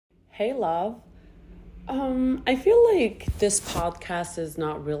Hey, love. I feel like this podcast is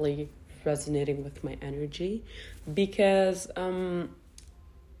not really resonating with my energy because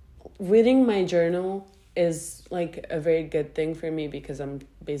reading my journal is like a very good thing for me because I'm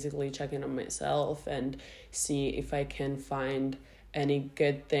basically checking on myself and see if I can find any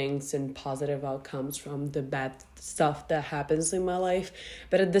good things and positive outcomes from the bad stuff that happens in my life.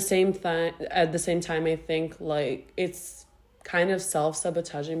 But at the same time I think like it's kind of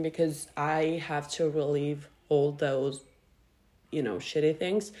self-sabotaging because I have to relieve all those, shitty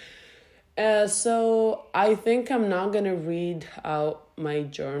things. So I think I'm not gonna read out my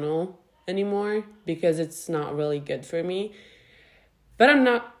journal anymore because it's not really good for me. But I'm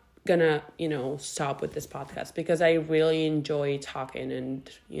not gonna, stop with this podcast because I really enjoy talking and,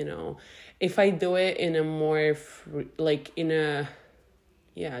 if I do it in a more,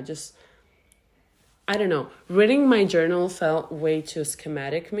 just, I don't know. Reading my journal felt way too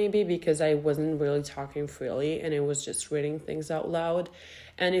schematic maybe because I wasn't really talking freely and it was just reading things out loud.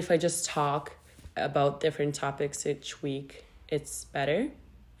 And if I just talk about different topics each week, it's better,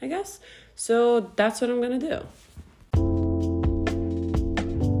 I guess. So that's what I'm going to do.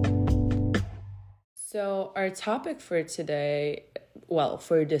 So our topic for today, well,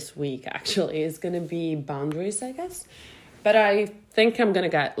 for this week actually, is going to be boundaries, I guess. But I think I'm going to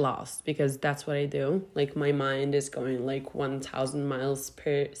get lost because that's what I do. Like my mind is going like 1,000 miles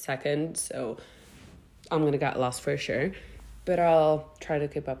per second. So I'm going to get lost for sure. But I'll try to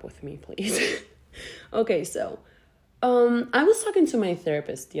keep up with me, please. Okay, so I was talking to my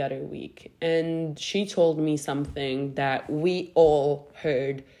therapist the other week and she told me something that we all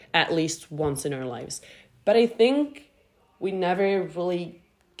heard at least once in our lives. But I think we never really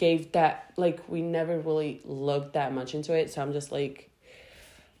we never really looked that much into it. So I'm just like,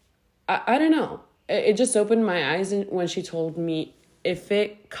 I don't know. It just opened my eyes when she told me if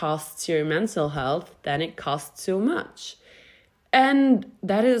it costs your mental health, then it costs so much. And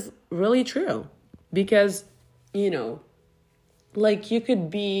that is really true because, you could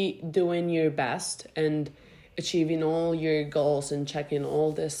be doing your best and achieving all your goals and checking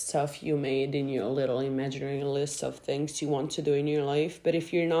all this stuff you made in your little imaginary list of things you want to do in your life. But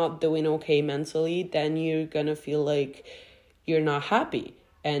if you're not doing okay mentally, then you're gonna feel like you're not happy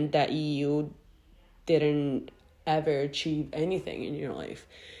and that you didn't ever achieve anything in your life.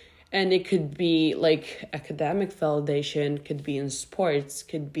 And it could be like academic validation, could be in sports,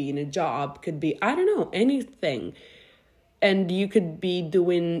 could be in a job, could be, I don't know, anything. And you could be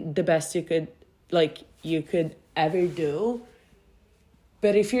doing the best you could ever do.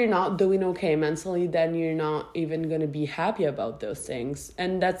 But if you're not doing okay mentally, then you're not even going to be happy about those things.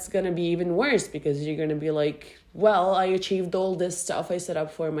 And that's going to be even worse because you're going to be like, well, I achieved all this stuff I set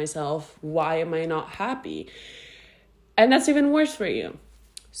up for myself. Why am I not happy? And that's even worse for you.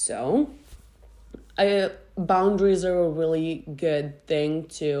 So, boundaries are a really good thing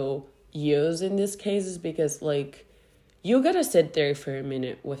to use in these cases because, you gotta sit there for a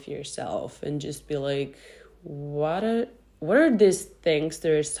minute with yourself and just be like, what are these things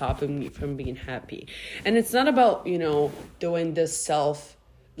that are stopping me from being happy? And it's not about, doing this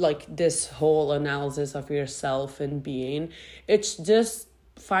this whole analysis of yourself and being. It's just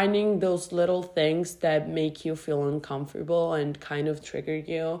finding those little things that make you feel uncomfortable and kind of trigger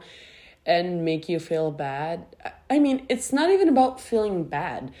you and make you feel bad. I mean, it's not even about feeling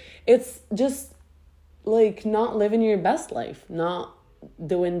bad. It's just not living your best life, not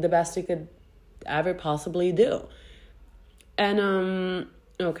doing the best you could ever possibly do. And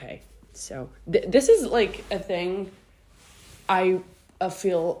okay, so this is a thing I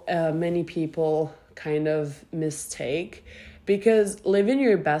feel many people kind of mistake, because living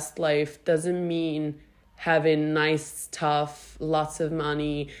your best life doesn't mean having nice stuff, lots of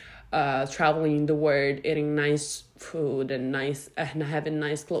money, traveling the world, eating nice food and having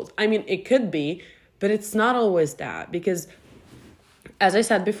nice clothes. I mean, it could be, but it's not always that, because as I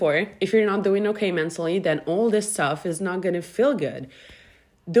said before, if you're not doing okay mentally, then all this stuff is not going to feel good.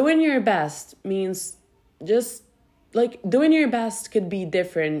 Doing your best means just doing your best could be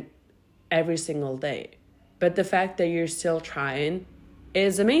different every single day. But the fact that you're still trying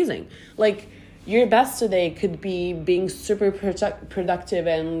is amazing. Your best today could be being super productive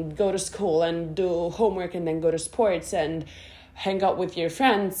and go to school and do homework and then go to sports and hang out with your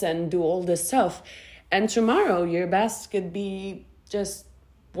friends and do all this stuff. And tomorrow, your best could be just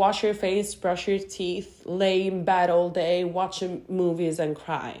wash your face, brush your teeth, lay in bed all day, watch movies and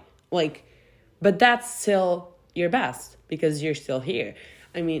cry. But that's still your best because you're still here.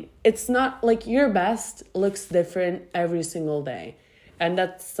 I mean, it's not your best looks different every single day. And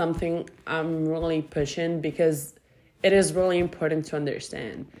that's something I'm really pushing, because it is really important to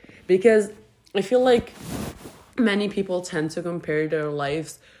understand, because I feel like many people tend to compare their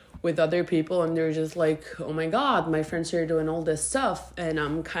lives with other people, and they're just like, oh my god, my friends are doing all this stuff and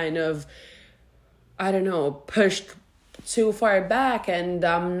I'm kind of, I don't know, pushed too far back and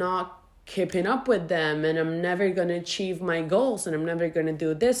I'm not keeping up with them and I'm never going to achieve my goals and I'm never going to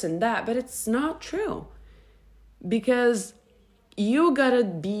do this and that. But it's not true, because you gotta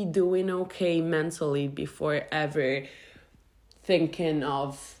be doing okay mentally before ever thinking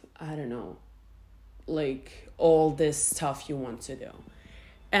of, I don't know, like all this stuff you want to do.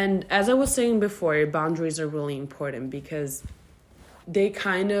 And as I was saying before, boundaries are really important because they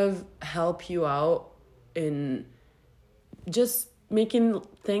kind of help you out in just making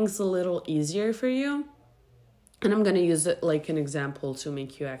things a little easier for you. And I'm going to use it like an example to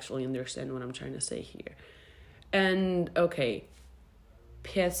make you actually understand what I'm trying to say here. And okay,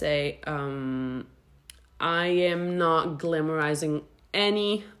 PSA, I am not glamorizing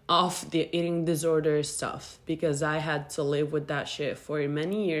any of the eating disorder stuff, because I had to live with that shit for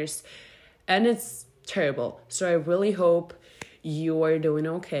many years and it's terrible. So I really hope you are doing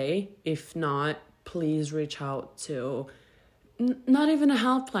okay. If not, please reach out to not even a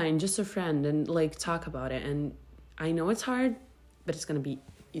helpline, just a friend, and like talk about it. And I know it's hard, but it's gonna be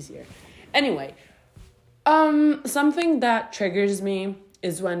easier. Anyway, something that triggers me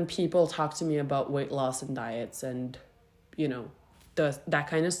is when people talk to me about weight loss and diets and, you know, that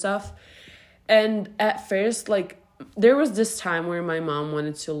kind of stuff. And at first, like, there was this time where my mom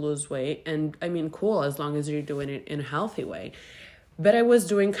wanted to lose weight, and I mean, cool, as long as you're doing it in a healthy way. But I was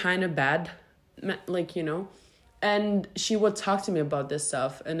doing kind of bad, like, you know, and she would talk to me about this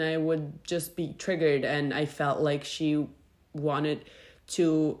stuff and I would just be triggered, and I felt like she wanted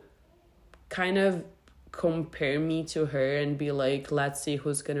to kind of compare me to her and be like, let's see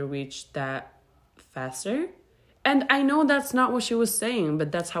who's gonna reach that faster. And I know that's not what she was saying,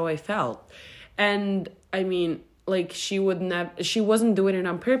 but that's how I felt. And I mean, like, she wasn't doing it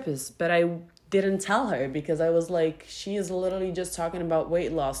on purpose, but I didn't tell her because I was like, she is literally just talking about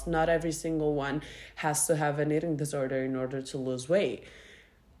weight loss. Not every single one has to have an eating disorder in order to lose weight.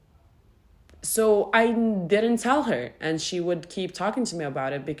 So I didn't tell her, and she would keep talking to me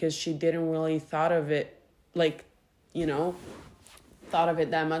about it because she didn't really thought of it, like, you know, thought of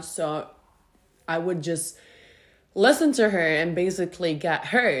it that much. So I would just listen to her and basically get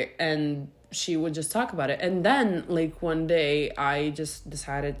hurt, and she would just talk about it. And then, like, one day I just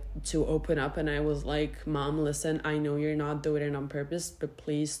decided to open up, and I was like, Mom, listen, I know you're not doing it on purpose, but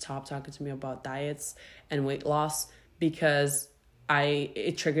please stop talking to me about diets and weight loss, because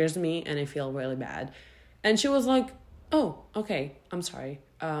it triggers me and I feel really bad. And she was like, oh, okay, I'm sorry.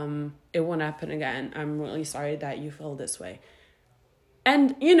 It won't happen again. I'm really sorry that you feel this way.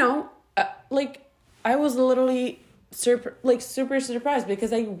 And, you know, like, I was literally super surprised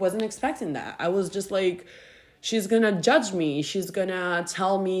because I wasn't expecting that. I was just like, she's gonna judge me. She's gonna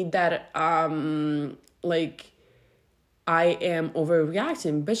tell me that, like, I am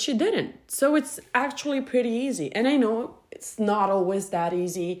overreacting, but she didn't. So it's actually pretty easy. And I know it's not always that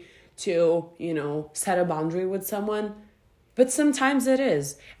easy to, you know, set a boundary with someone, but sometimes it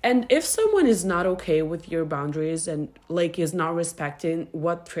is. And if someone is not okay with your boundaries and, like, is not respecting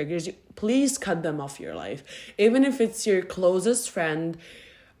what triggers you, please cut them off your life. Even if it's your closest friend,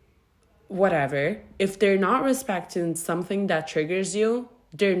 whatever, if they're not respecting something that triggers you,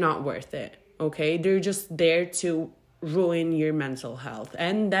 they're not worth it, okay? They're just there to ruin your mental health.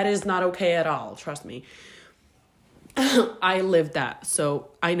 And that is not okay at all, trust me. I lived that,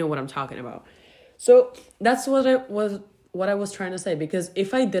 so I know what I'm talking about. So that's what I was trying to say, because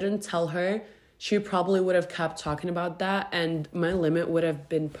if I didn't tell her, she probably would have kept talking about that, and my limit would have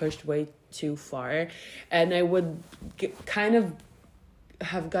been pushed way too far, and I would kind of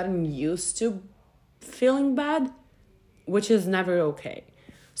have gotten used to feeling bad, which is never okay.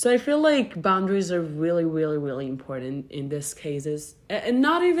 So I feel like boundaries are really, really, really important in these cases, and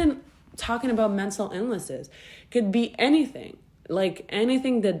not even talking about mental illnesses. Could be anything, like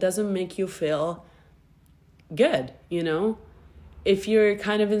anything that doesn't make you feel good, you know? If you're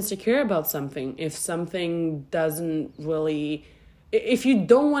kind of insecure about something, if something doesn't really, if you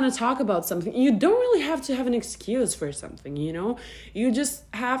don't want to talk about something, you don't really have to have an excuse for something, you know? You just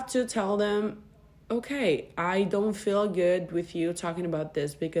have to tell them, okay, I don't feel good with you talking about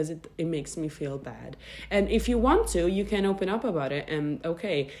this because it makes me feel bad. And if you want to, you can open up about it, and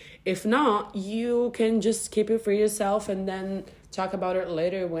okay. If not, you can just keep it for yourself and then talk about it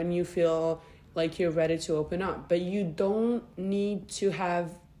later when you feel like you're ready to open up. But you don't need to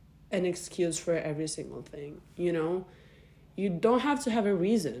have an excuse for every single thing, you know? You don't have to have a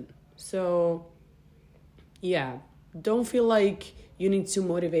reason. So, yeah, Don't feel like you need to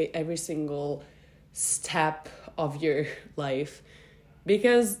motivate every single step of your life,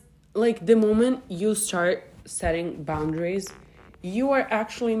 because like the moment you start setting boundaries, you are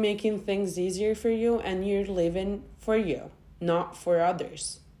actually making things easier for you, and you're living for you, not for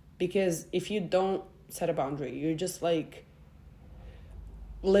others. Because if you don't set a boundary, you're just like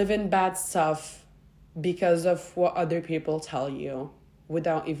living bad stuff because of what other people tell you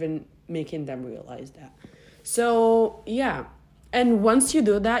without even making them realize that. So, yeah. And once you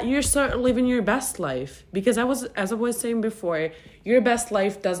do that, you start living your best life. Because as I was saying before, your best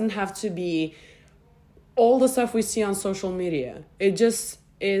life doesn't have to be all the stuff we see on social media. It just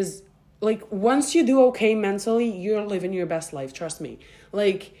is like, once you do okay mentally, you're living your best life. Trust me.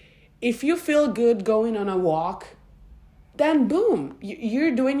 Like, if you feel good going on a walk, then boom,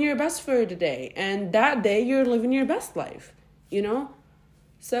 you're doing your best for the day. And that day, you're living your best life, you know?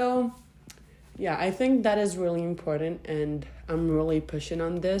 So, yeah, I think that is really important, and I'm really pushing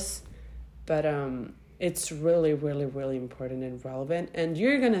on this. But it's really, really, really important and relevant, and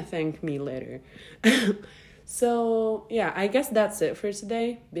you're gonna thank me later. So, yeah, I guess that's it for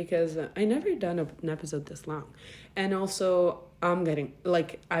today, because I never done an episode this long. And also, I'm getting,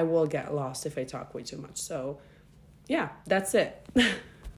 like, I will get lost if I talk way too much. So, yeah, that's it.